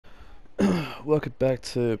Welcome back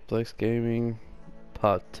to Blake's Gaming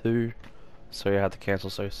Part 2. Sorry I had to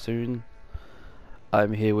cancel so soon.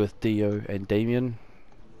 I'm here with Dio and Damien.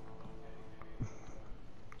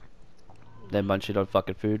 They're munching on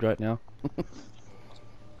fucking food right now. You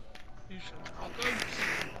shut the fuck up.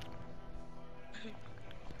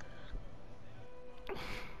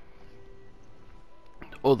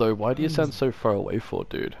 Although, why do you sound so far away for,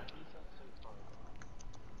 dude?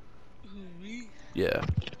 Who, me? Yeah,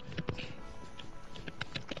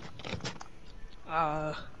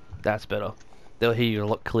 that's better. They'll hear you a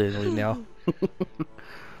lot clearly now.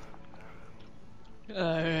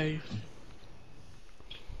 Alright.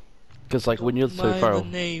 Because, like, when you're so far the away.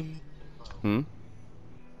 name. Hmm?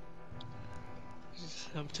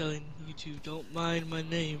 I'm telling you two, don't mind my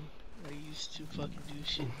name. I used to fucking do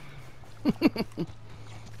shit.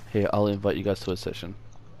 Here, I'll invite you guys to a session.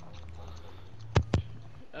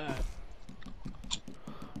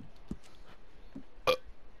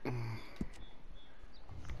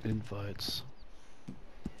 Invites.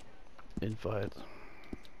 Invite.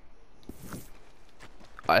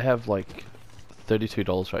 I have like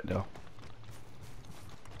 $32 right now.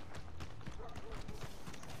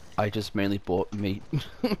 I just mainly bought meat.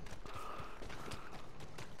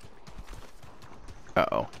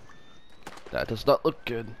 Uh-oh. That does not look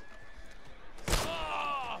good.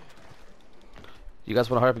 You guys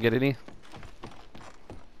want to hurry up and get any?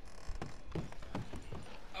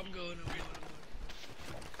 I'm going.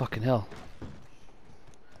 Fucking hell.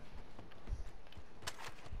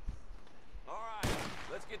 Alright,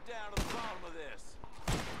 let's get down to the bottom of this.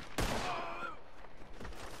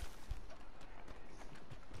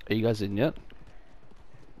 Are you guys in yet?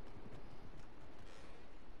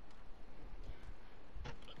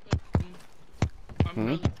 I'm Hmm?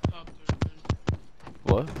 really popular.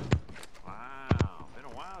 What? Wow, been a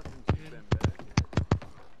while since you've been back.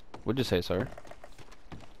 What'd you say, sir?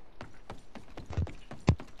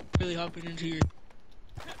 Really hopping into your.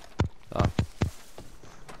 Oh.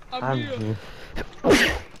 I'm here. here.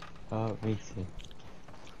 Oh, me too.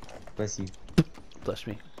 Bless you. Bless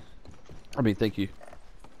me. I mean, thank you.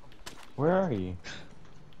 Where are you?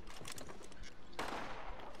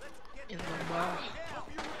 In the bar.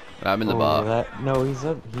 I'm in the Oh, bar. that, no, he's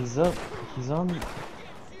up. He's up. He's on. He's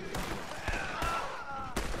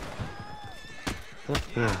up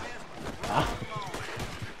here.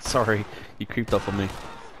 Sorry, you creeped up on me.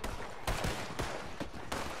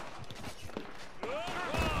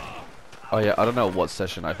 Oh yeah, I don't know what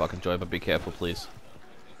session I fucking joined, but be careful, please.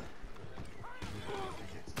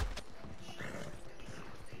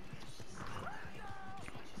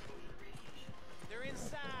 They're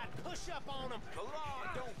inside. Push up on them. The law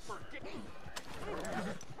don't forget.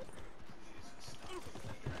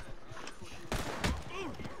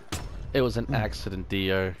 It was an accident,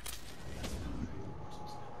 Dio.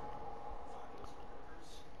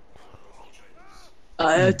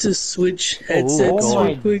 I had to switch headsets Oh my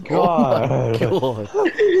real quick. god. God.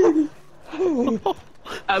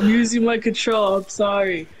 I'm using my control. I'm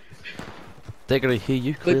sorry, They're gonna hear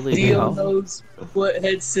you but clearly Dio now. knows what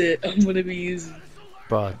headset I'm gonna be using.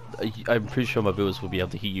 Bruh, I'm pretty sure my viewers will be able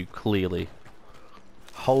to hear you clearly.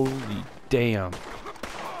 Holy damn.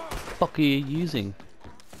 Fuck are you using?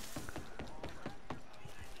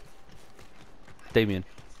 Damien.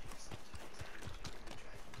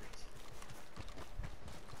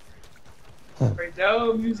 Right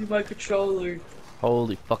now, I'm using my controller.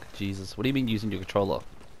 Holy fuck Jesus. What do you mean using your controller?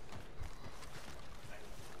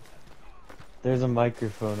 There's a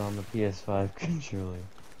microphone on the PS5 controller.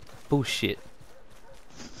 Bullshit.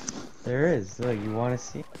 There is. Look, you want to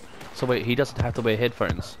see? So wait, he doesn't have to wear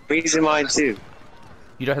headphones. I'm using mine too.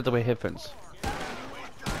 You don't have to wear headphones.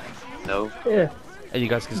 No. Yeah, And you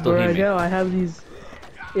guys can still but hear right me. now I have these.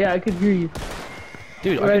 Yeah, I can hear you.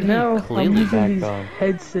 Dude, I Right can hear now, you I'm clearly. using Back these on.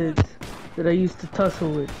 headsets that I used to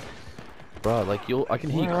tussle with. Bro, like I can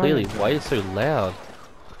hear you Where are clearly. you? Why are you so loud?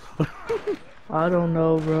 I don't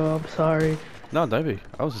know, bro. I'm sorry. No, don't be.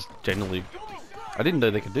 I was just genuinely. I didn't know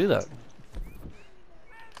they could do that.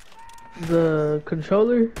 The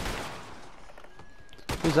controller.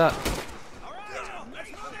 Who's that?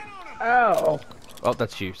 Ow! Oh,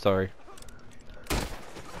 that's you. Sorry.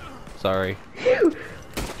 Sorry.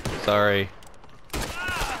 Sorry.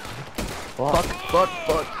 Fuck.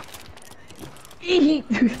 Fuck.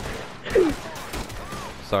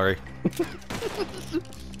 Sorry.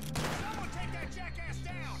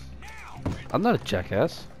 I'm not a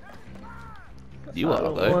jackass. You I are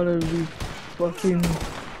don't though. want to be fucking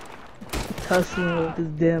tussling with this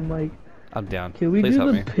damn mic. I'm down. Can we Please do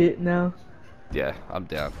help the me. pit now? Yeah, I'm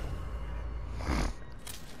down.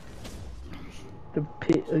 The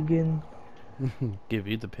pit again. Give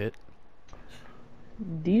you the pit.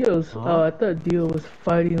 Dio's. Huh? Oh, I thought Dio was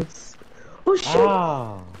fighting. Oh shit!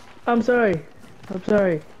 Ow! I'm sorry. I'm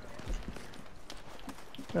sorry.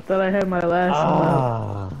 I thought I had my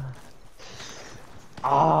last one.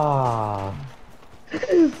 Ah!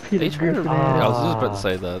 Peter Are you trying to- Griffin I ass. was just about to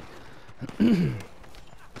say that.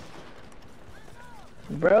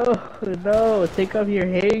 Bro, no, take off your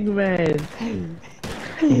hangman.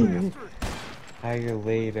 How you're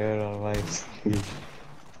laid out on my screen.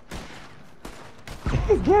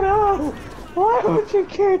 Get out! Why would your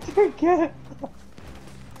character get out?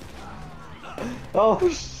 Oh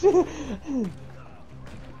shit!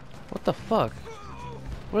 What the fuck?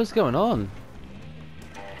 What is going on?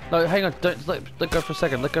 No, hang on. Don't let go for a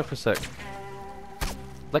second. Let go for a sec.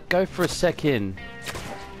 Let go for a second.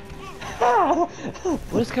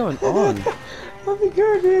 What is going on? Let me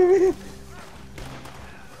go, David!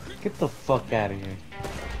 Get the fuck out of here.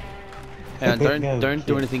 Hang on, No don't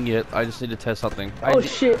do shit. anything yet. I just need to test something. Oh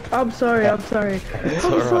shit, I'm sorry, I'm sorry. It's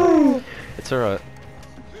I'm alright. sorry. It's alright.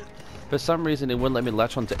 For some reason, it wouldn't let me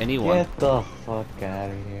latch onto anyone. Get the fuck out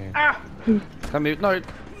of here. Ah. Come here. No,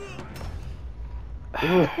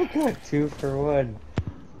 Ooh, I got 2 for 1.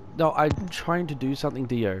 no. I'm trying to do something,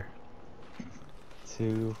 Dio.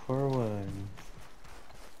 2 for 1.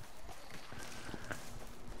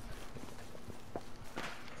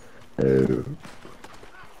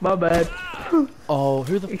 My bad. Oh,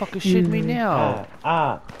 who the fuck is shitting me now?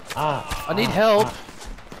 I need help.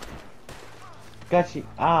 Got you.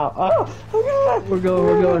 Ow. Oh, oh We're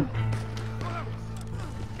going.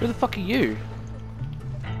 Who the fuck are you?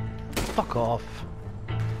 Fuck off.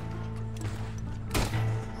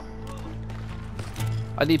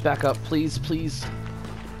 I need backup, please, please.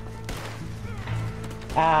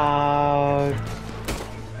 Ouch.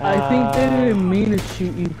 I think they didn't mean to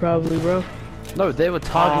shoot you, probably, bro. No, they were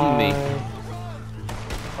targeting me.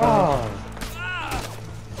 Oh.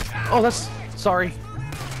 Oh, that's... sorry.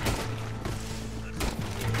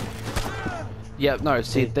 Yeah, no,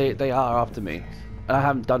 see, they are after me. And I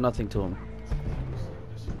haven't done nothing to them.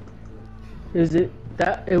 Is it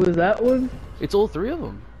that? It was that one? It's all 3 of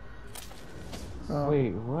them. Oh.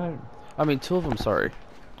 Wait, what? I mean, 2 of them, sorry.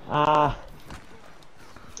 Ah.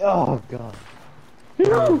 Oh god.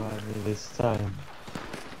 No! Revive me this time.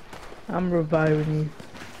 I'm reviving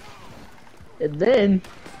you. And then,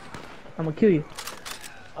 I'm gonna kill you.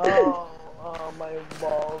 Oh, my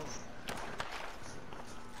balls.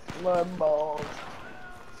 My balls.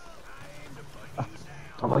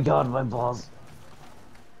 Oh my god, my balls.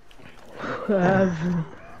 Run,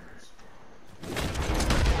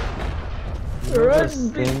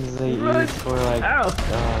 Those things they run. use for like, Ow!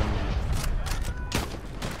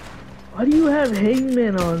 What do you have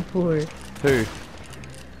Hangman on for? Who?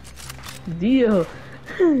 Dio.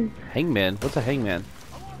 Hangman? What's a hangman?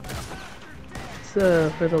 It's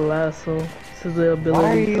for the lasso. It's the why are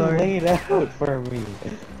ability you card. laid out for me?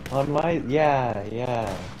 On my,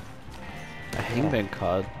 yeah. A hangman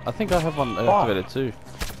card? I think I have one Fuck. activated too.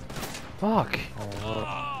 Fuck.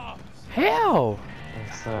 Oh, How?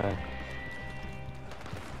 I'm sorry.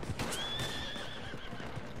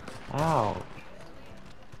 Ow.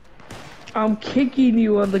 I'm kicking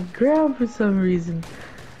you on the ground for some reason.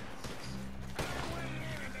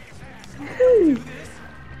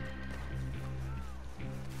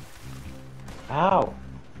 Ow.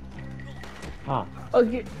 Huh.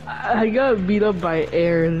 Okay, I got beat up by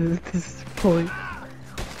air at this point.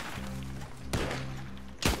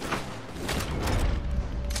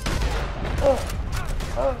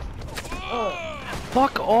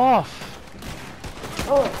 Fuck off!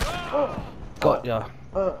 Got ya.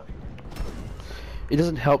 It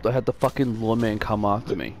doesn't help that I had the fucking lawman come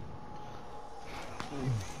after me.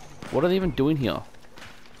 What are they even doing here?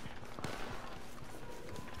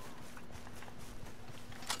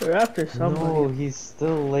 They're after somebody. No, he's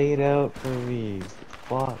still laid out for me.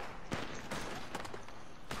 Fuck.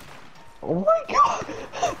 Oh my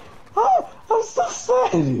god! Oh, I'm so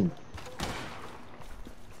sad!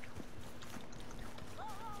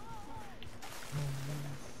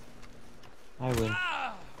 I win.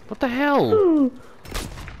 What the hell?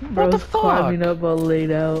 Bro's the fuck? climbing up all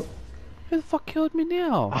laid out. Who the fuck killed me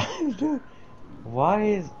now? Why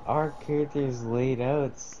is our characters laid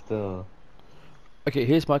out still? Okay,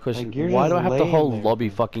 here's my question. Like, you're Why do just I have the laying whole there. lobby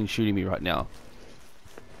fucking shooting me right now?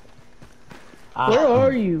 Where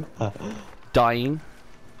are you? Dying?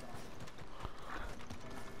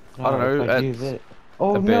 I don't know, if I at use it.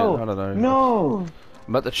 Oh a bit, no! I don't know. No!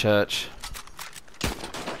 I'm at the church.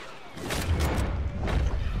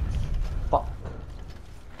 Fuck.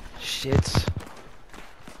 Shit.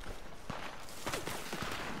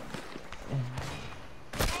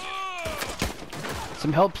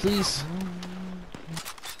 Some help, please.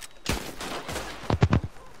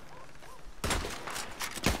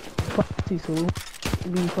 Fuck Cecil.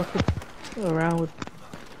 Be fucking around with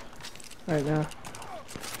right now.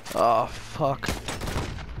 Oh, fuck.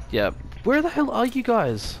 Yeah. Where the hell are you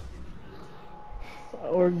guys?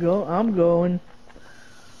 I'm going.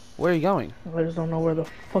 Where are you going? I just don't know where the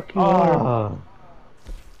fuck you are. Ah.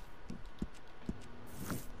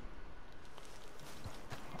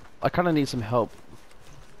 I kind of need some help.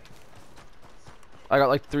 I got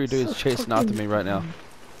like 3 dudes chasing after me right now.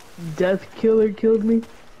 Death Killer killed me.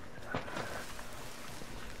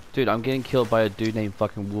 Dude, I'm getting killed by a dude named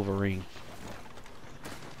fucking Wolverine.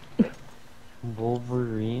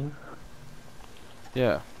 Wolverine?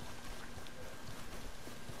 Yeah.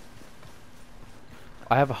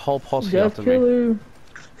 I have a whole posse Death after me. Killer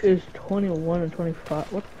is 21 and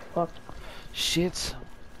 25. What the fuck? Shit.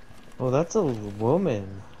 Oh, that's a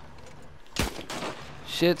woman.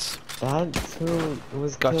 Shit. That's who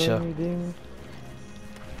was Gotcha. killing me, dude.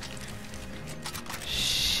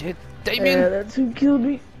 Shit. Yeah, Damien! that's who killed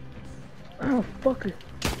me. Oh, fucker.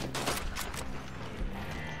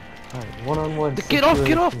 Alright, one-on-one. Get off!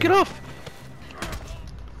 Get off! situation. Get off!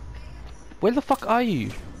 Where the fuck are you?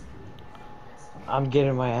 I'm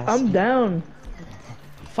getting my ass. I'm down.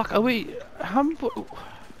 Fuck, are we... How...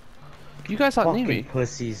 You guys aren't near fucking me.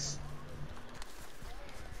 pussies.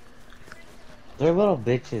 They're little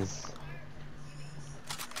bitches.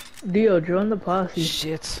 Dio, join the posse.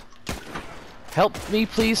 Shit. Help me,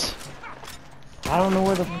 please. I don't know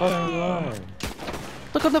where the fuck you are.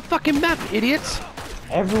 Look on the fucking map, idiots!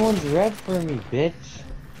 Everyone's red for me, bitch.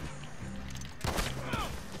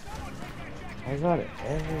 I got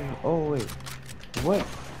every. Oh wait, what?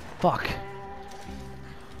 Fuck.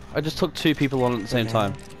 I just took 2 people on at the same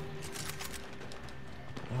time.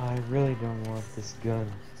 Oh, I really don't want this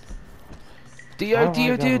gun. Dio, How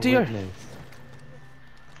Dio, I got Dio, a Dio. witness?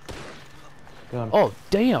 Gun. Oh,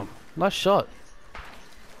 damn. Nice shot.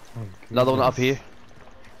 My Another one up goodness.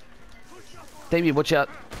 here. Damien, watch out.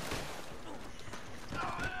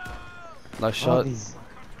 Nice Oh, shot. these-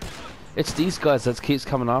 It's these guys that keeps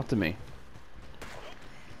coming after me.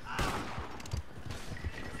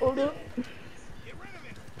 Hold up.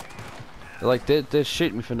 They're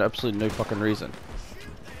shooting me for absolutely no fucking reason.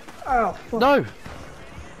 Oh, fuck. No!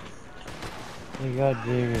 You got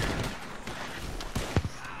David.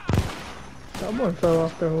 Someone fell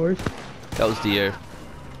off their horse. That was Dio.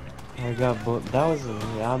 I got both. That was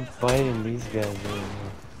me. I'm fighting these guys right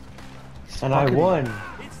now. And fucking- I won.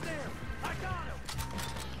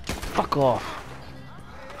 Fuck off.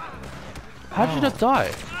 How did you not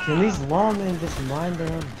die? Can these lawmen just mind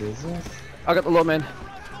their own business? I got the lawman.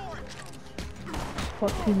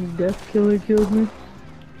 Fucking Death Killer killed me.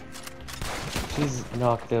 She's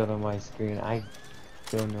knocked out on my screen. I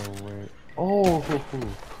don't know where. Oh,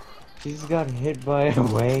 she's got hit by a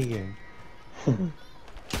wagon.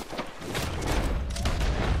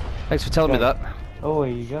 Thanks for telling me that. Oh,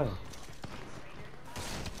 wait, you got it.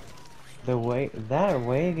 That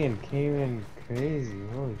wagon came in crazy.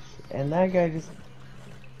 Holy shit! And that guy just.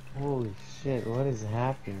 Holy shit! What is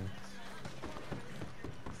happening?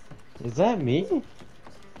 Is that me?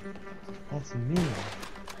 That's me.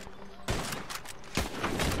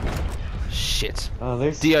 Shit. Oh,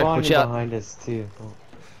 they're Dio, spawning watch out. behind us too. Oh.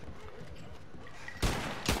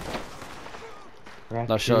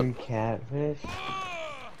 Raccoon shot. catfish.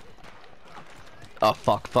 Oh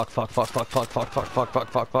fuck, fuck, fuck, fuck, fuck, fuck, fuck, fuck, fuck, fuck,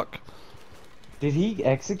 fuck, fuck. Did he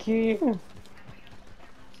execute you?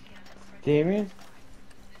 Damien?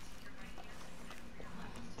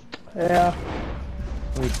 Yeah.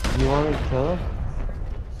 Wait, do you want me to kill him?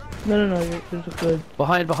 No, you're good.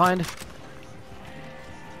 Behind.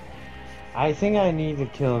 I think I need to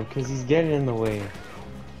kill him because he's getting in the way.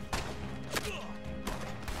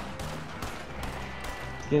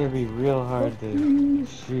 It's gonna be real hard to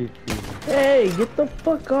shoot people. Hey, get the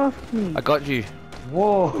fuck off me. I got you.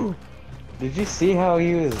 Whoa! Did you see how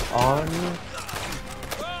he was on me?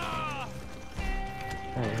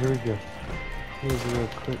 Alright, here we go. Here's real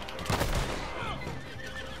quick.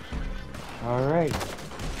 Alright.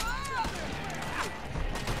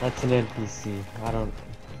 That's an NPC. I don't...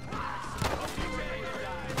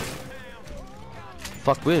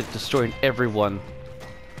 Fuck, we're destroying everyone.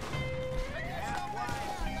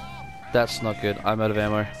 That's not good. I'm out of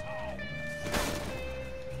ammo.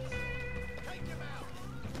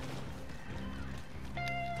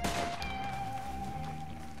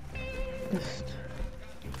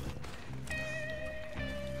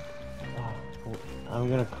 Oh, I'm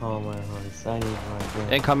gonna call my horse. I need my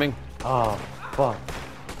gun. Incoming. Oh, fuck.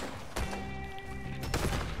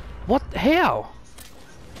 What? How?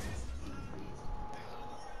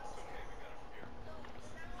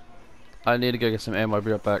 I need to go get some ammo. I'll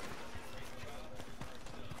be right back.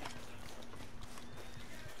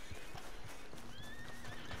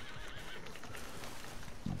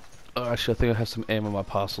 Oh, actually, I think I have some ammo in my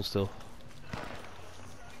parcel still.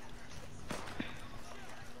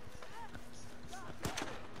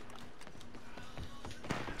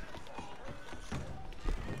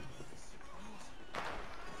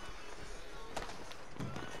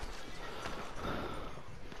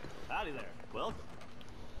 Howdy there. Welcome.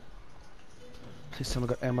 Please, someone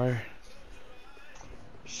got ammo.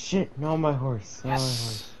 Shit, not my horse. Not my Yes.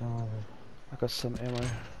 horse. Not my horse. I got some ammo.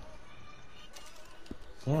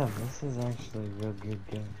 Damn, this is actually a real good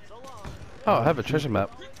game. Oh, I have a treasure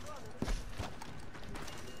map.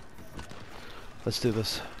 Let's do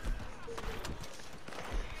this.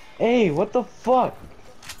 Hey, what the fuck?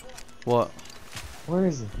 What? Where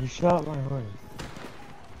is it? You shot my horse.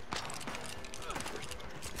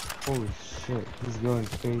 Holy shit, he's going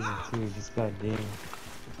crazy too. He just got dinged.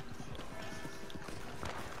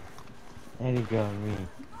 And he got me.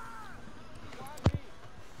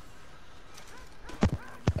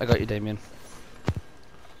 I got you, Damien.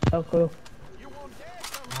 Oh, cool.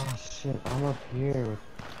 Oh shit, I'm up here with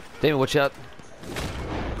Damien, watch out.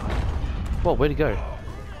 Whoa, where'd he go?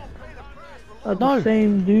 Oh, No. the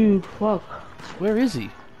same dude. Fuck. Where is he?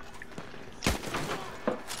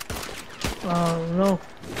 No.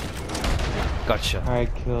 Gotcha. I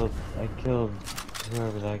killed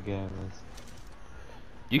whoever that guy was.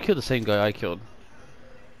 You killed the same guy I killed.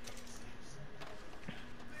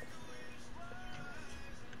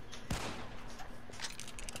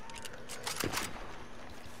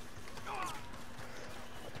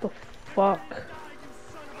 The fuck.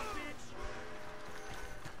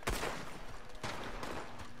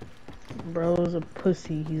 Bro's a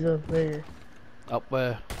pussy. He's up there. Up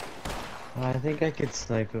where? I think I could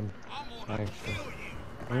snipe him. Actually.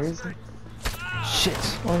 Where is he?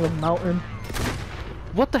 Shit. On the mountain.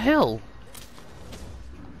 What the hell?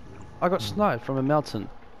 I got sniped from a mountain.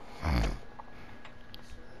 I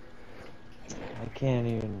can't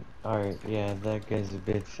even. Alright, yeah, that guy's a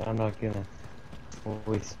bitch. I'm not gonna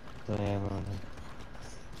waste the ammo on him.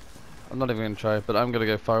 I'm not even gonna try, but I'm gonna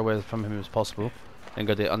go far away from him as possible. And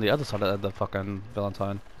go on the other side of the fucking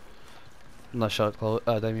Valentine. Nice shot,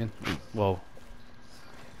 Damien. Whoa.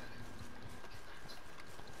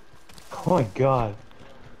 Oh my god.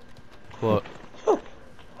 What?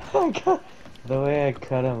 The way I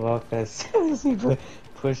cut him off as soon as he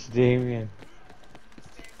pushed Damien.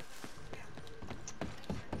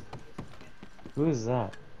 Who is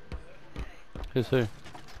that? Who's who?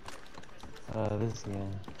 This guy.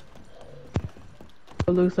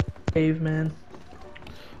 It looks like a caveman.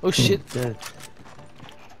 Oh shit. Dead.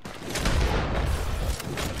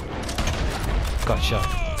 Gotcha.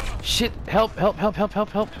 Shit. Help, help, help, help, help,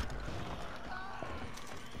 help.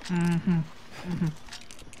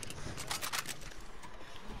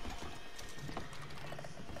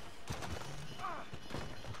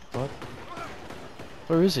 What?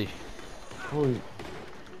 Where is he? Holy.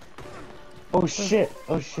 Oh shit!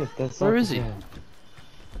 Oh shit! That's Where not is the he? guy.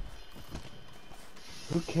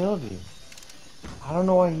 Who killed you? I don't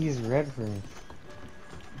know why he's red for me.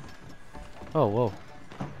 Oh, whoa.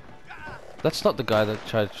 That's not the guy that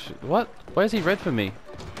tried. What? Why is he red for me?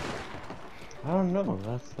 I don't know.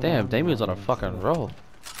 That's the Damn, one Damien's on a that fucking said. roll.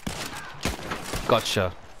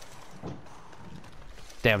 Gotcha.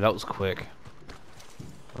 Damn, that was quick.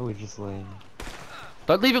 Oh, we just laying.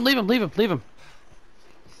 Don't leave him, leave him, leave him, leave him.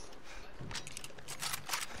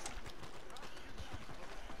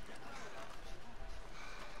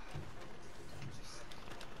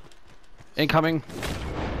 Incoming.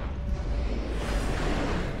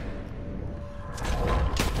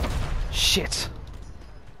 Shit.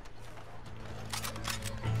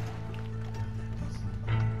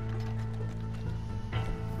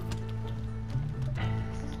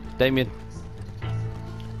 Damien.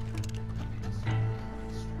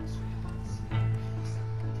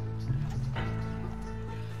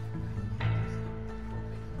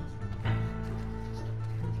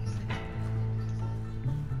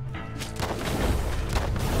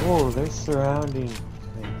 Whoa, they're surrounding me.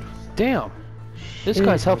 Damn. This Shit.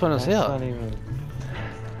 guy's helping us That's out. not even.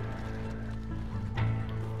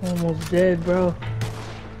 Almost dead, bro.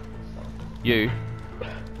 You.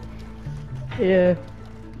 Yeah.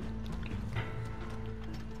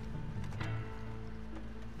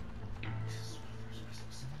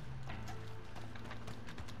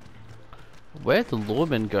 Where'd the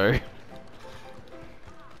lawman go?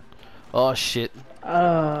 Oh shit.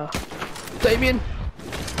 Damien!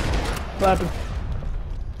 What happened?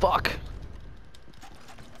 Fuck!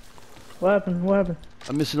 What happened? What happened?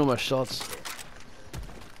 I'm missing all my shots.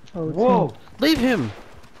 Oh, it's Whoa! him. Leave him!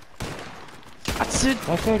 That's it!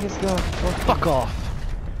 That guy just got Fuck off!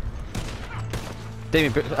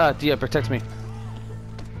 Damien, Dia, protect me.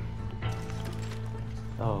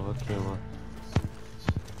 Oh, okay, well.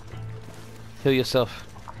 Heal yourself.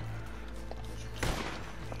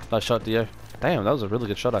 Nice shot, Dia. Damn, that was a really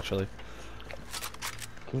good shot, actually.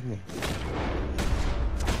 Kidding me.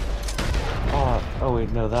 Oh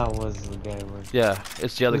wait, no, that was the guy where... Yeah,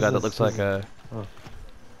 it's the other Who's guy that this? looks Who's like a... Oh.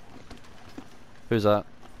 Who's that?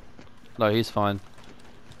 No, he's fine.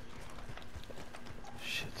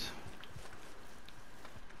 Shit.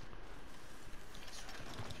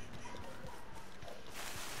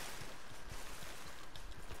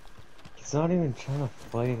 He's not even trying to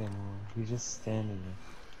fight anymore. He's just standing there.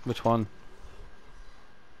 Which one?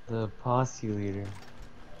 The posse leader.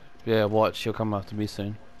 Yeah, watch, he'll come after me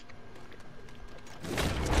soon.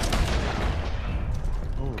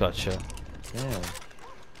 Oh, Gotcha. damn.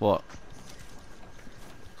 What?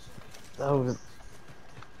 That was...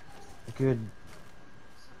 good.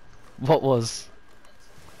 What was?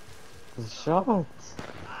 The shot.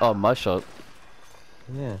 Oh, my shot.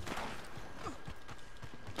 Yeah.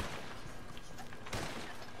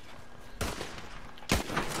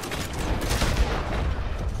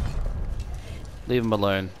 Leave him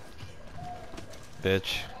alone.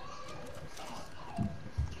 Bitch.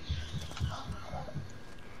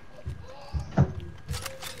 My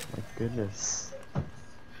goodness.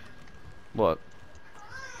 What?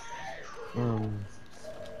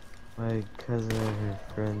 My cousin and her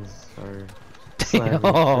friends are slamming each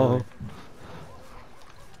Oh. other.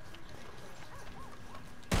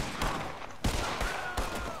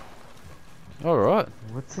 Alright.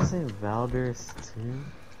 What's his name? Valders 2?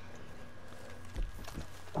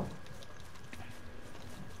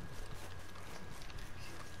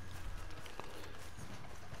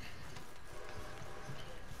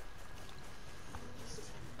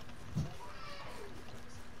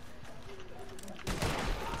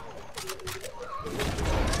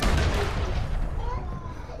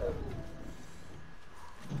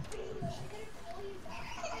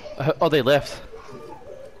 Oh, they left.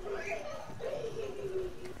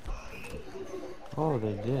 Oh,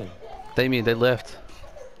 they did. Damien, they left.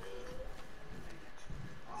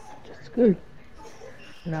 It's good.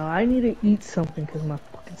 Now I need to eat something because my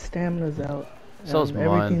fucking stamina's out. So's mine.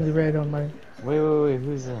 Everything's red on my... Wait,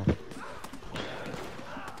 who's that?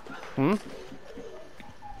 Hmm?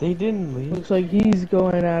 They didn't leave. Looks like he's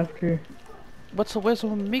going after... Where's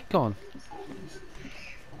all the meat gone?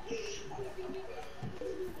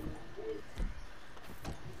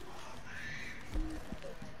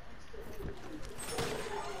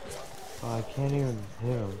 Oh, I can't even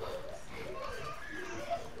hit him.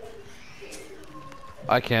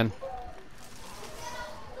 I can.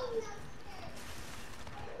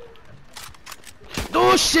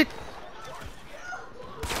 Oh shit!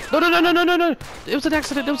 No, no, no, no, no, no, no! It was an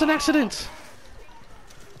accident, it was an accident!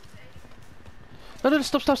 No, no,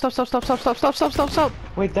 stop, stop, stop, stop, stop, stop, stop, stop, stop, stop, stop!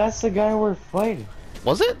 Wait, that's the guy we're fighting.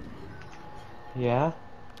 Was it? Yeah?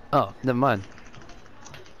 Oh, never mind.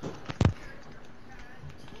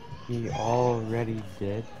 He already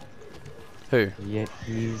did. Who? Yet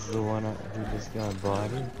he's the one who just got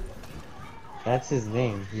bodied. That's his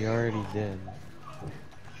name. He already did.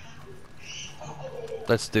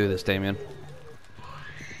 Let's do this, Damien.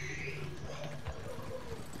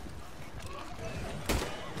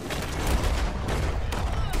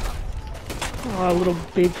 Oh, little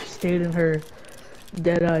bitch stayed in her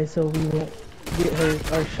dead eye so we won't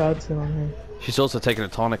get our shots in on her. She's also taking a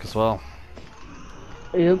tonic as well.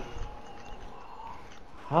 Yep.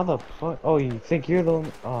 How the fuck? Oh, you think you're the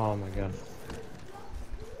one? Oh my god.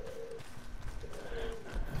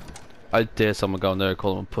 I dare someone go in there and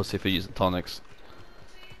call him a pussy for using tonics.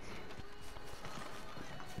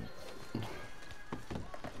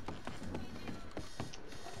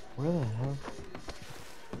 Where the hell?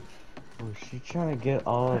 Was she trying to get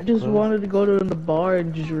all? I just close? wanted to go to the bar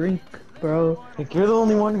and drink, bro. Like you're the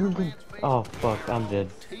only one who can. Oh fuck! I'm dead.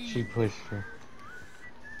 She pushed her.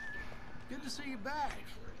 Good to see you back.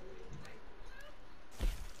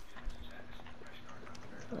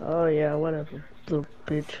 Oh yeah, whatever, little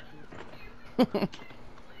bitch.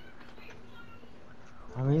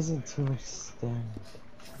 I'm using too much stamina.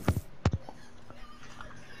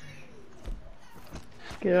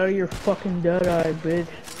 Get out of your fucking dead eye, bitch.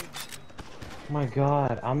 Oh my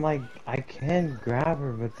god, I'm like, I can grab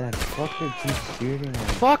her, but that fucker keeps shooting me.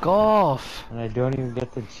 Fuck off! And I don't even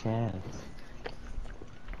get the chance.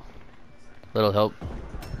 Little help.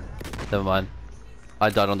 Never mind. I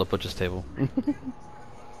died on the butcher's table.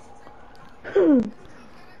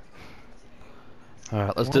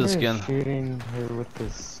 Alright, let's do this Why are again. Shooting her with the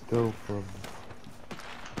scope of.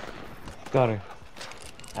 Got her.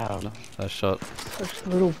 Ouch. No, nice shot. Such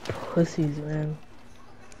little pussies, man.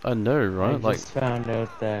 I know, I right? just Like, found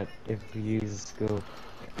out that if you use a scope,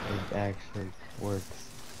 it actually works.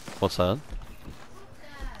 what's that?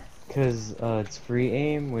 Cause it's free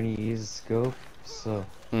aim when you use a scope, so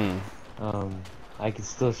Hmm. I can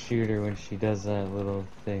still shoot her when she does that little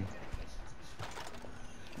thing.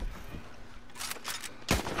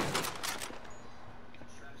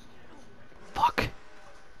 Fuck.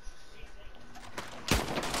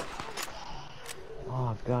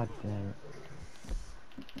 Oh god damn it.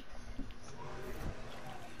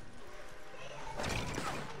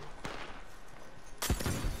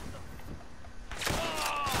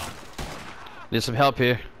 Need some help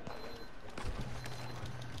here.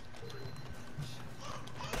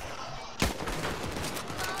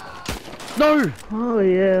 No! Oh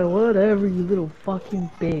yeah, whatever, you little fucking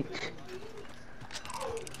bitch.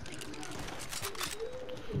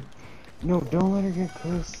 No, don't let her get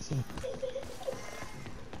close to.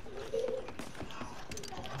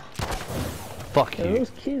 Fuck Yeah, you.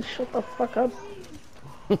 those kids, shut the fuck up.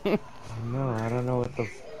 No, I don't know what the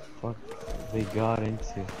fuck they got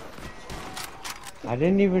into. I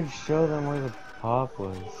didn't even show them where the pop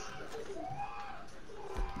was.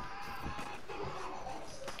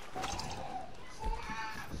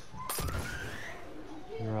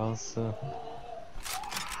 You're also.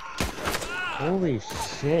 Holy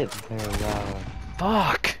shit, they're loud.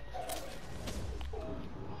 Fuck!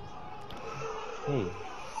 Hey.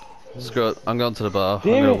 Screw it, I'm going to the bar.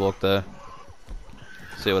 Damn I'm gonna it. walk there.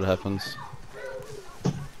 See what happens.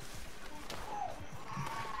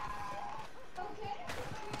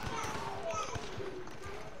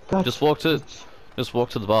 God, Just walk to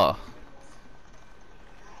the bar.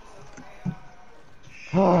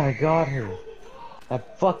 Oh, I got her.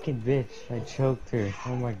 That fucking bitch. I choked her.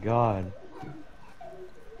 Oh my god.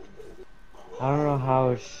 I don't know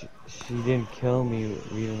how she didn't kill me,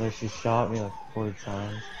 even though she shot me like 4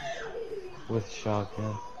 times with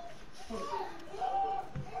shotgun.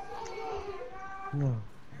 No.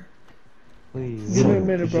 Please. Give me a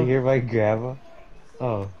minute, Did bro. you hear my grandma?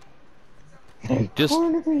 Oh. Just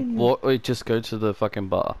walk, wait, just go to the fucking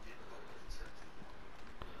bar.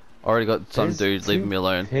 Already got some There's dude leaving two me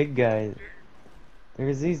alone. Pig guys.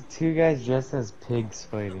 There's these 2 guys dressed as pigs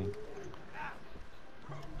fighting.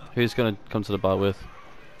 Who's gonna come to the bar with?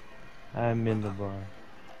 I'm in the bar.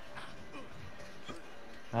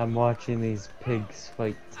 I'm watching these pigs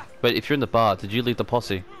fight. Wait, if you're in the bar, did you leave the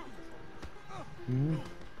posse? Hmm?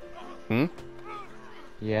 Hmm?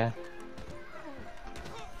 Yeah,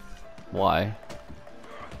 Why?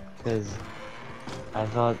 because I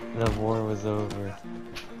thought the war was over.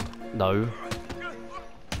 No.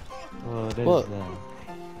 Well, it is What? now.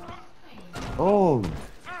 Oh!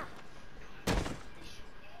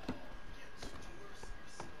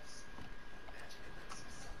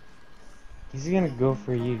 He's gonna go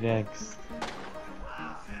for you next.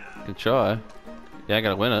 Good try. Yeah, I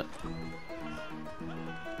gotta win it.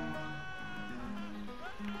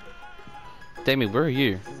 Damien, where are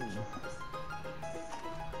you?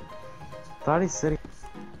 Thought he said he...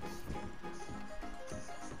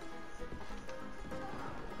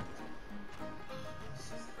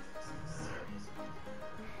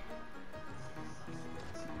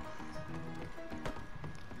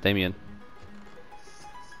 Damien.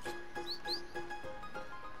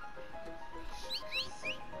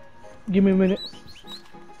 Give me a minute.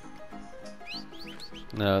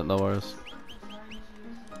 No, no worries.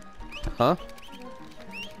 Huh?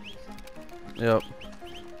 Yep.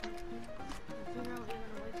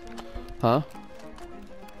 Huh?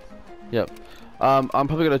 Yep. I'm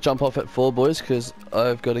probably gonna jump off at 4, boys, because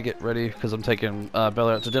I've got to get ready because I'm taking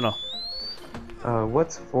Bella out to dinner.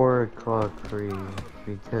 what's 4 o'clock for you?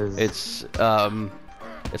 Because... It's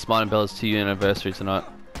mine and Bella's 2-year anniversary tonight.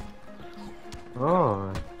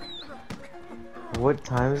 Oh. What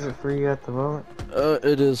time is it for you at the moment?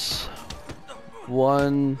 It is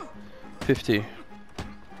 1:50.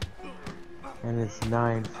 And it's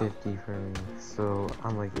 9:50 for me, so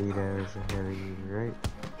I'm like 8 hours ahead of you, right?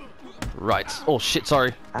 Right. Oh shit,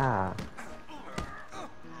 sorry. Ah.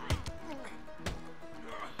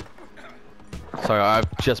 Sorry,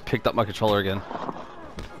 I've just picked up my controller again.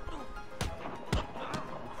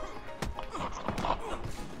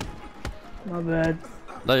 My bad.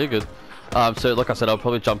 No, you're good. So like I said, I'll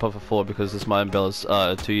probably jump off at 4 because it's mine and Bella's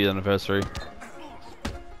 2-year anniversary.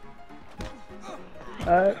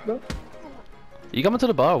 Alright, bro. You coming to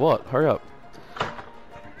the bar or what? Hurry up.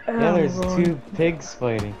 Yeah, there's I'm going. 2 pigs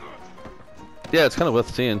fighting. Yeah, it's kind of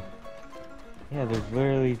worth seeing. Yeah, there's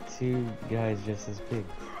literally two guys just as big.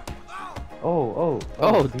 Oh,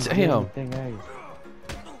 he's damn. getting the thing out.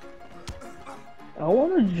 I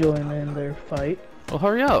want to join in their fight. Well,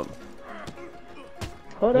 hurry up.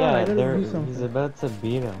 Hold on, I Yeah, gotta do he's something. about to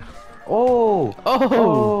beat him. Oh! Oh!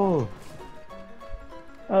 Oh!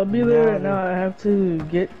 I'll be there right No. now. I have to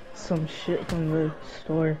get some shit from the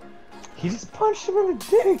store. He just punched him in the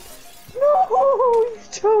dick! No! He's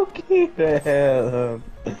choking him!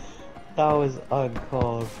 That was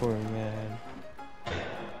uncalled for, man.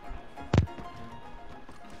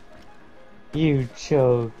 You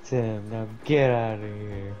choked him. Now get out of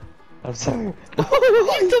here. I'm sorry.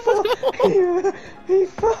 He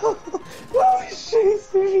fell. No, he's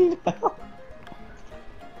chasing me now.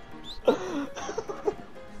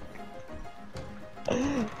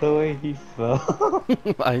 The way he fell.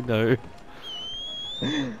 I know.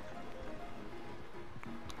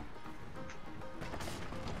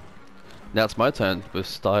 Now it's my turn with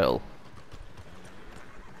style.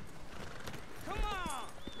 Come on!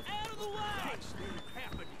 Out of the way! What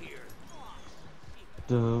happened here?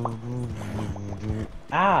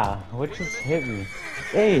 Ah, what just hit me?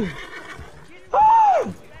 Hey! Ah!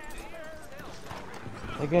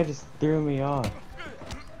 That guy just threw me off.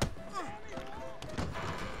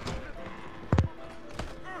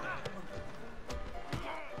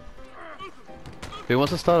 Who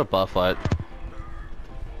wants to start a bar fight?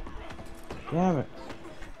 Damn it.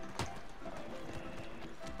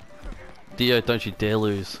 Dio, don't you dare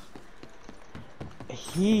lose.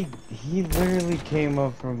 He literally came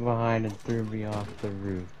up from behind and threw me off the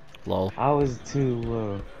roof. Lol. I was too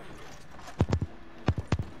low.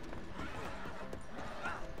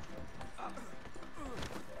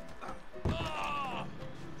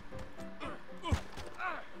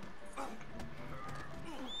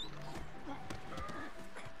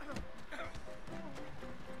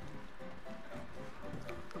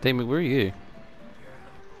 Damien, where are you?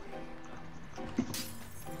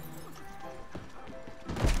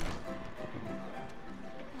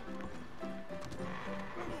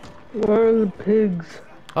 Where are the pigs?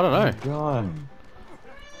 I don't know. God.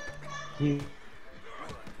 He's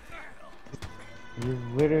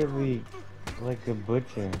literally like a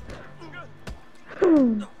butcher.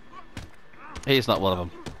 He's not one of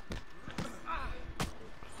them.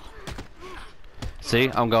 See,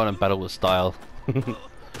 I'm going in battle with style.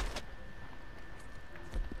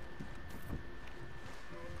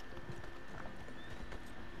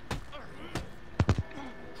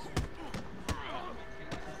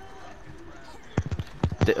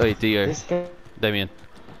 Wait, Dio, This guy. Damien,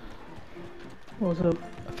 What's up?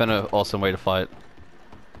 I found an awesome way to fight.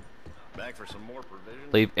 Back for some more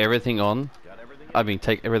provisions? Leave everything on. Got everything? I mean,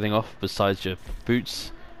 take everything off besides your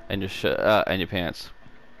boots and your shirt and your pants.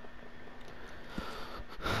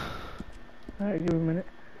 Alright, give me a minute.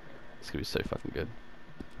 It's gonna be so fucking good.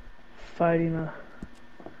 Fighting a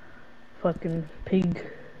fucking pig.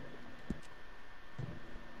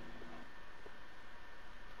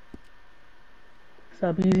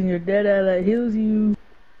 Stop using your dead eye that heals you.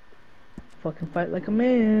 Fucking fight like a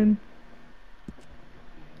man.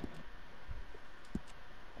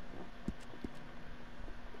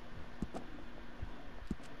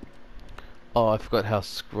 Oh, I forgot how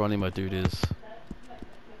scrawny my dude is.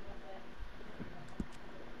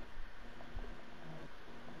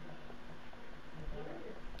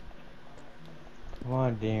 Come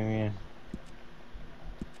on, Damien.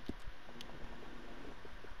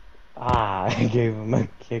 Ah, I gave him a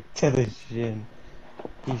kick to the shin.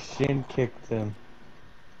 He shin kicked him.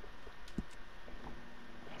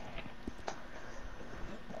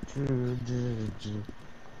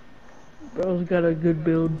 Bro's got a good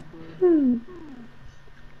build. Who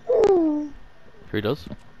does?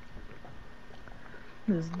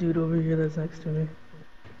 This dude over here that's next to me.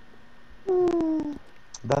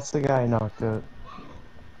 That's the guy I knocked out.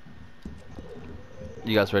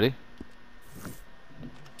 You guys ready?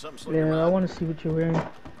 Something's looking Yeah, I right. want to see what you're wearing.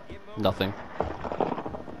 Nothing.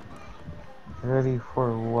 Ready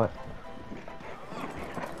for what?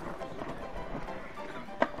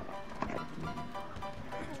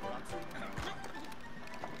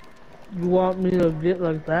 You want me to get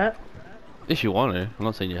like that? If you want to. I'm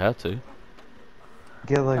not saying you have to.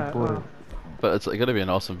 Get like what? But it's gonna be an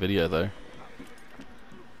awesome video though.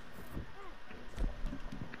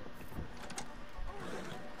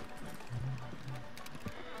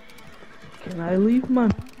 Can I leave,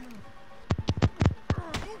 man?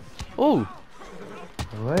 Oh!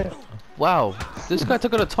 What? Wow! This guy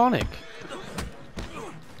took out a tonic!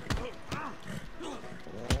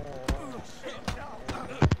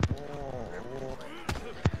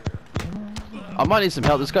 I might need some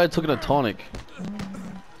help. This guy took in a tonic.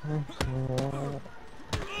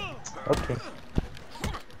 Okay.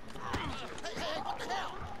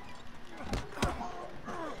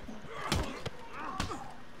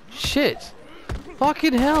 Shit!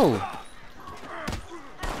 Fucking hell!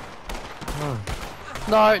 Huh.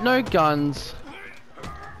 No, no guns.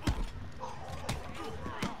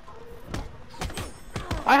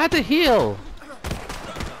 I had to heal!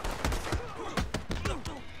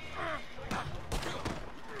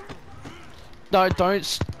 No,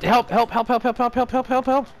 don't help, help, help, help, help, help, help, help, help,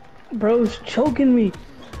 help! Bro's choking me.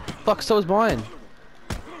 Fuck, so is mine.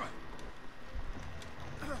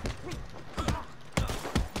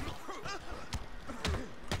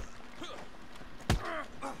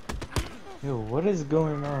 Yo, what is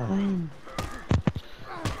going on?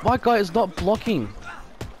 My guy is not blocking.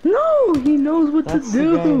 No, he knows what That's to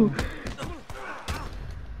the do. guy.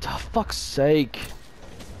 Oh, fuck's sake.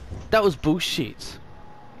 That was bullshit.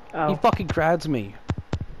 He Ow. fucking grabbed me.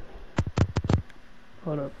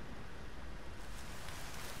 Hold up.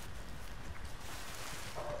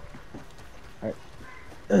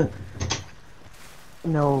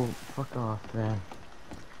 No, fuck off, man.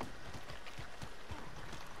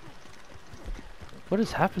 What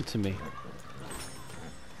has happened to me?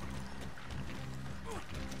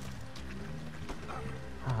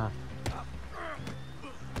 Haha.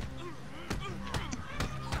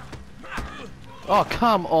 Oh,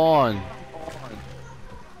 come on.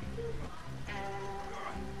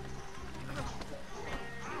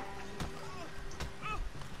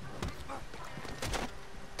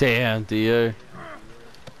 Damn, Dio.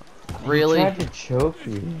 Really? He tried to choke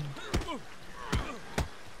you.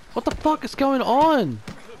 What the fuck is going on?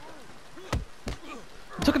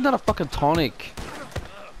 I took another fucking tonic.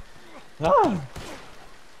 Ah!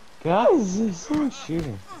 Guys, there's someone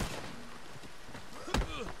shooting.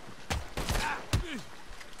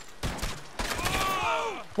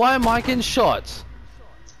 Why am I getting shot?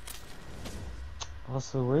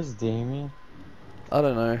 Also, where's Damien? I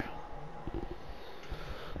don't know.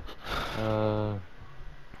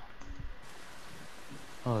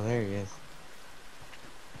 Oh, there he is.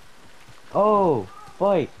 Oh!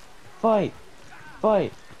 Fight! Fight!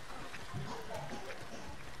 Fight!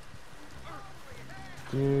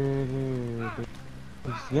 Dude.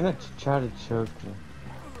 He's gonna try to choke me.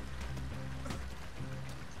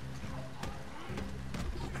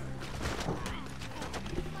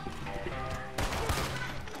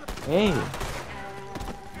 Hey!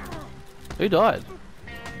 Who died?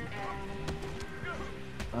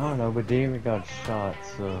 I don't know, but Damien got shot,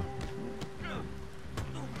 so...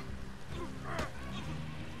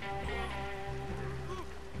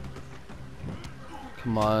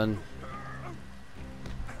 Come on.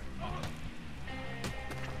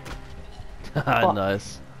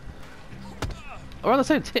 Nice. We're on the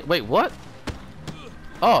same team. Wait, what?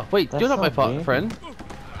 Oh, wait, That's you're not my not me. friend.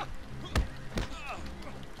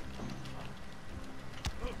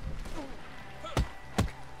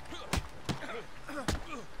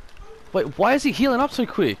 Wait, why is he healing up so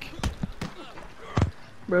quick?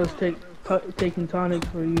 Bro's taking tonics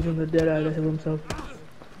for using the Deadeye to heal himself.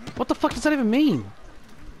 What the fuck does that even mean?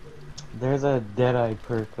 There's a Deadeye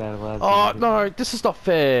perk that allows Oh, you to- no, this is not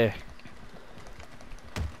fair.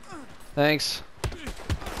 Thanks.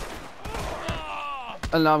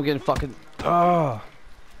 And now I'm getting fucking... Oh.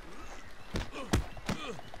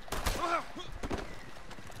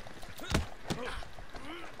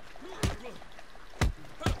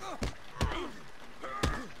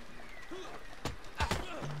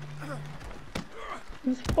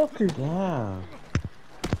 This fucker. Yeah.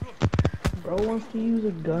 Bro wants to use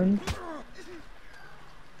a gun.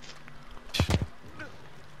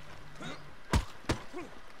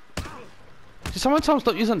 Did someone tell him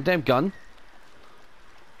stop using the damn gun?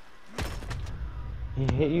 He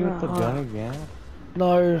hit you with the gun again?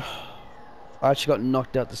 No. I actually got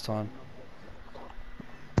knocked out this time.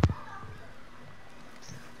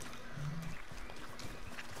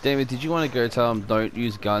 Damn it, did you want to go tell him don't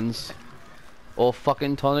use guns? Or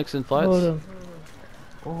fucking tonics in fights? Hold on.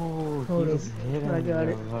 Oh, Hold he up. just hit him I got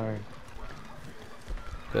real it. hard.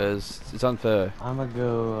 Because it's unfair. I'ma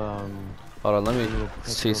go, Hold on, let do me a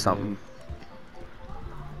see pickle something.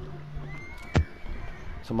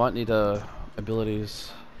 So might need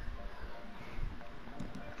abilities.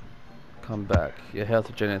 Come back. Your health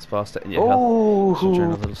regenerates faster and your health regenerates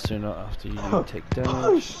a Oh! little sooner after you take Oh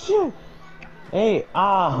damage. shit! Hey,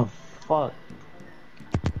 ah, fuck.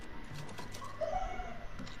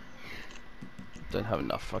 Don't have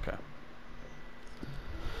enough, okay.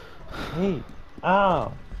 Hey,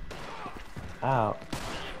 ow. Ow.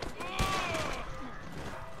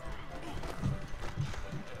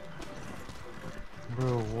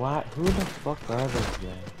 Bro, what? Who the fuck are those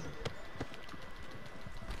guys?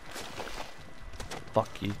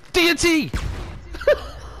 Fuck you. DNT!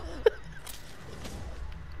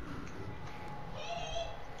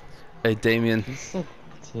 Hey, Damien. He said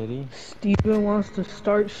titty. Steven wants to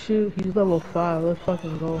start shoot. He's level 5. Let's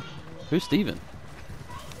fucking go. Who's Steven?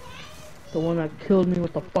 The one that killed me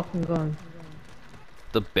with the fucking gun.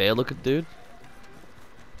 The bear looking dude?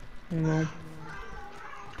 You know.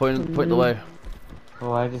 Point the way.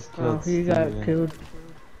 Oh, I just killed Oh, he got Steven. killed.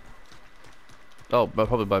 Oh,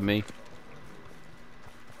 probably by me.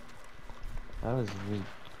 That was weak.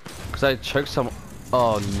 Cause I choked some.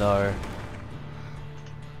 Oh no.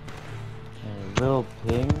 Hey, little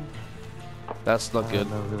ping. That's not I good.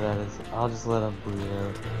 don't know who that is. I'll just let him bleed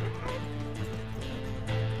out.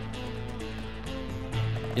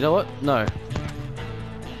 You know what? No.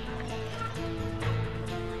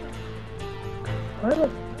 Why the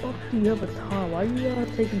fuck do you have a Tom? Why you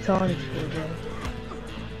taking tonics for, bro?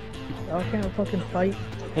 Y'all can't fucking fight.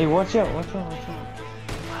 Hey, watch out, watch out, watch out.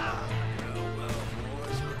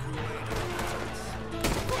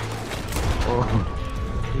 Oh,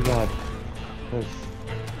 he got pushed.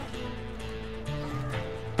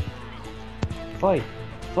 Fight,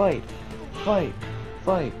 fight, fight,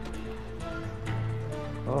 fight.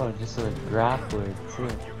 Oh, just a grappler too.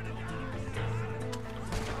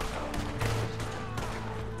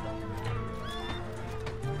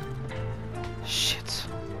 Shit.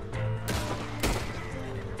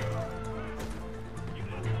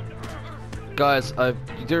 Guys,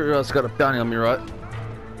 you do realize I got a bounty on me, right?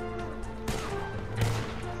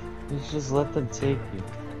 You just let them take you.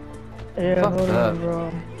 Yeah, Fuck hold that. on, bro.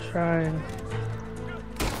 I'm trying.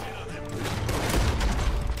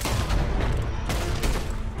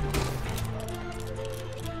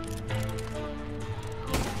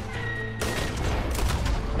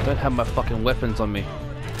 I don't have my fucking weapons on me.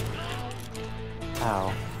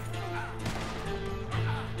 Ow.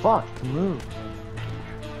 Fuck, move.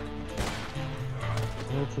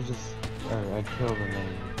 I had to just. Oh, I killed him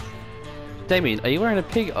anyways. Damien, are you wearing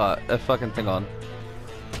a fucking thing on?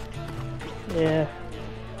 Yeah.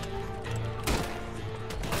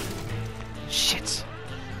 Shit.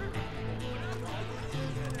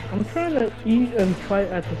 I'm trying to eat and fight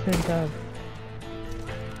at the same time.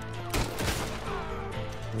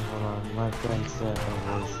 Wait, hold on, my friend sent a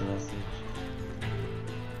voice message.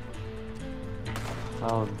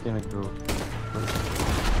 I'm gonna go.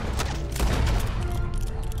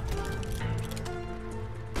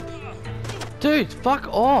 Dude, fuck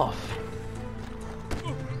off.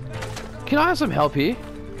 Can I have some help here?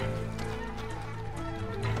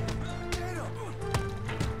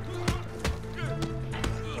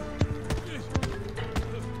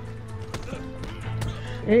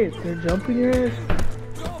 Hey, they're jumping your ass.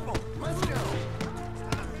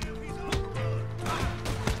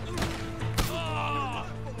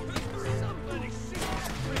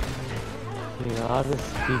 Dude, I'll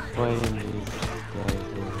just keep fighting these guys.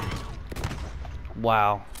 Here.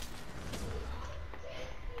 Wow.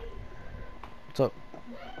 What's up?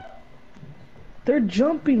 They're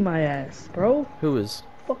jumping my ass, bro. Who is?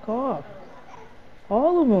 Fuck off.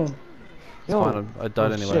 All of them. It's fine, I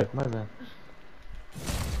died oh, anyway. Shit, my bad.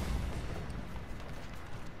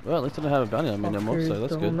 Well, at least I don't have a bounty on me no more, so Fuckers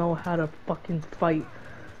that's don't good. know how to fucking fight.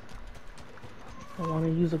 I want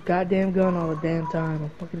to use a goddamn gun all the damn time. I'm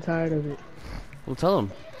fucking tired of it. We'll tell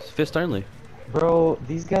him. It's fist only. Bro,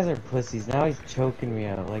 these guys are pussies. Now he's choking me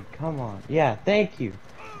out. Like, come on. Yeah, thank you.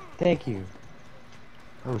 Thank you.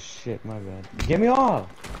 Oh shit, my bad. Get me off!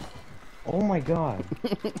 Oh my god.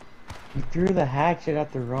 He threw the hatchet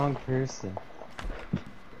at the wrong person.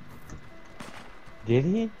 Did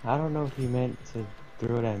he? I don't know if he meant to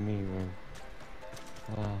throw it at me,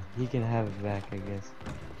 or... he can have it back, I guess.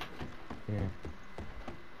 Here.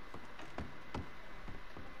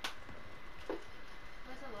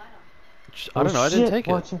 I don't know, I didn't shit, take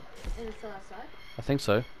it. watch it. Is it still outside? I think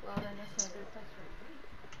so. Well, then just go to the text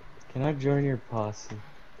right. Can I join your posse?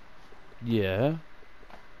 Yeah.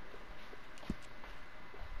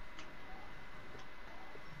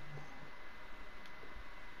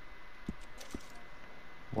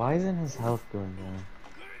 Why isn't his health going down?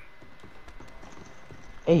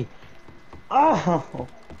 Hey! Oh!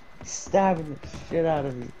 Stabbing the shit out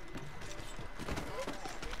of me.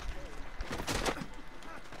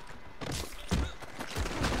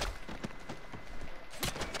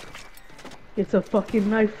 It's a fucking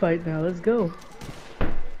knife fight now. Let's go.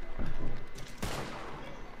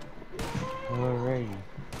 Alrighty.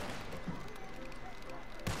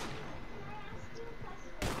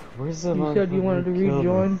 Where's the You said you wanted to motherfucker who killed me?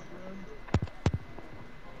 rejoin.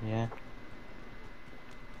 Yeah.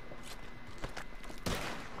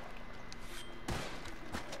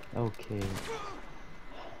 Okay.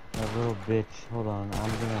 That little bitch. Hold on.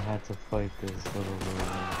 I'm gonna have to fight this little lady.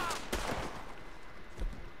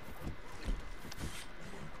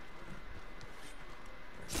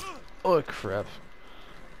 Oh crap.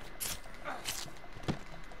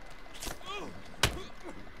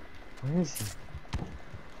 Where is he?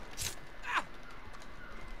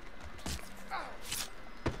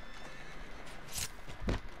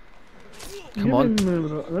 Come on.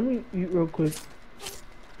 Let me eat real quick.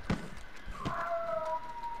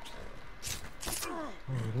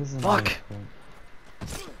 Oh, it is a Fuck. nice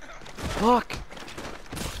fight. Fuck!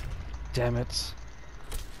 Damn it.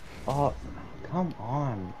 Oh, come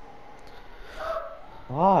on.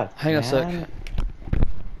 Fuck, Hang on a sec. man.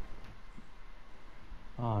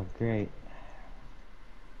 Oh, great.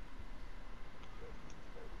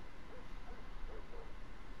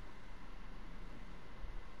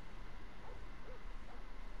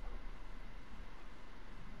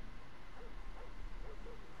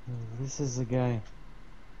 This is the guy.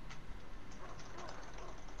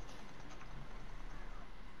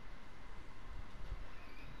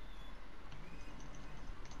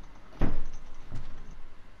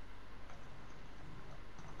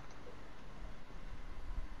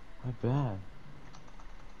 My bad.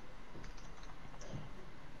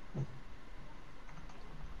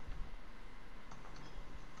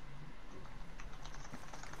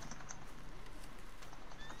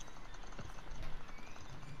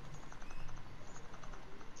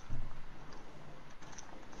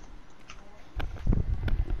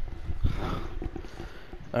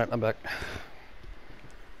 Alright, I'm back.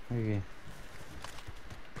 Okay.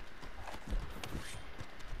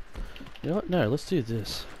 You know what? No, let's do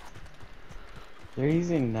this. They're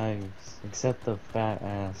using knives, except the fat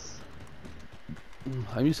ass.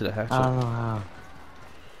 I'm used to the hatchet. I don't know how.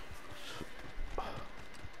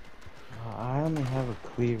 I only have a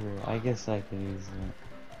cleaver. I guess I can use it.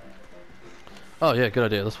 Oh yeah, good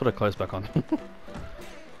idea. Let's put our clothes back on.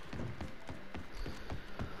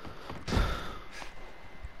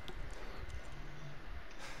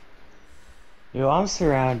 Yo, I'm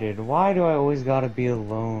surrounded. Why do I always gotta be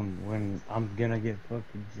alone when I'm gonna get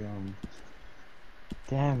fucking jumped?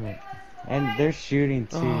 Damn it. And they're shooting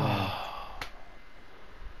too now.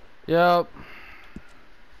 Yep.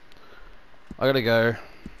 I gotta go.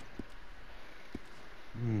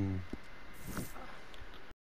 Hmm.